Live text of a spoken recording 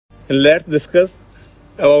Let's discuss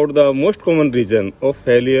about the most common reason of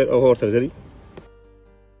failure of our surgery.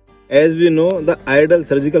 As we know, the ideal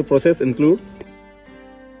surgical process include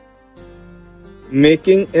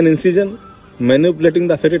making an incision, manipulating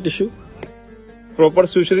the affected tissue. Proper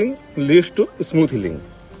suturing leads to smooth healing.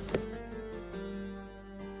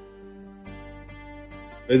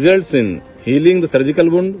 Results in healing the surgical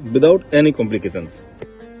wound without any complications.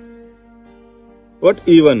 But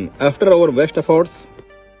even after our best efforts,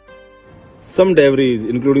 some debris,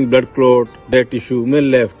 including blood clot, dead tissue, may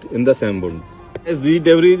left in the same wound. As these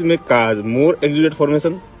debris may cause more exudate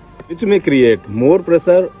formation, which may create more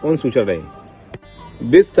pressure on suture line.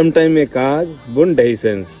 This sometimes may cause wound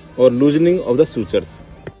dehiscence or loosening of the sutures,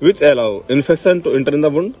 which allow infection to enter in the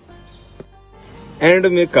wound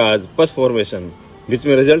and may cause pus formation, which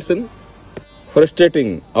may result in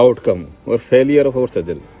frustrating outcome or failure of our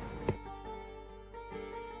surgery.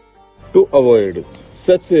 To avoid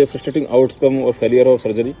such a frustrating outcome or failure of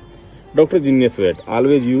surgery, Dr. Genius Vet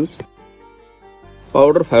always use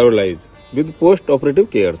powder Fibrolyze with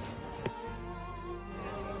post-operative cares,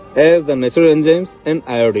 as the natural enzymes and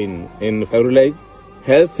iodine in Fibrolyze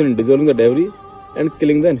helps in dissolving the debris and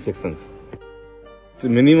killing the infections. To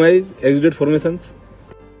minimize exudate formations,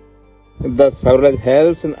 thus Fibrolyze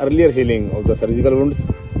helps in earlier healing of the surgical wounds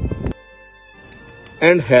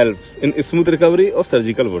and helps in smooth recovery of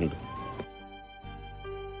surgical wound.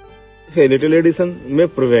 If a little addition may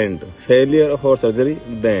prevent failure of our surgery,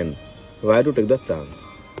 then why to take the chance?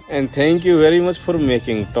 And thank you very much for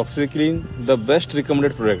making ToxicClean the best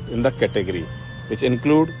recommended product in the category, which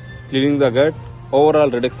include cleaning the gut,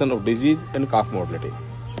 overall reduction of disease and cough mortality.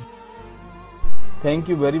 Thank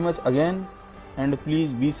you very much again, and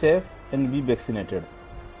please be safe and be vaccinated.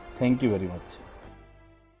 Thank you very much.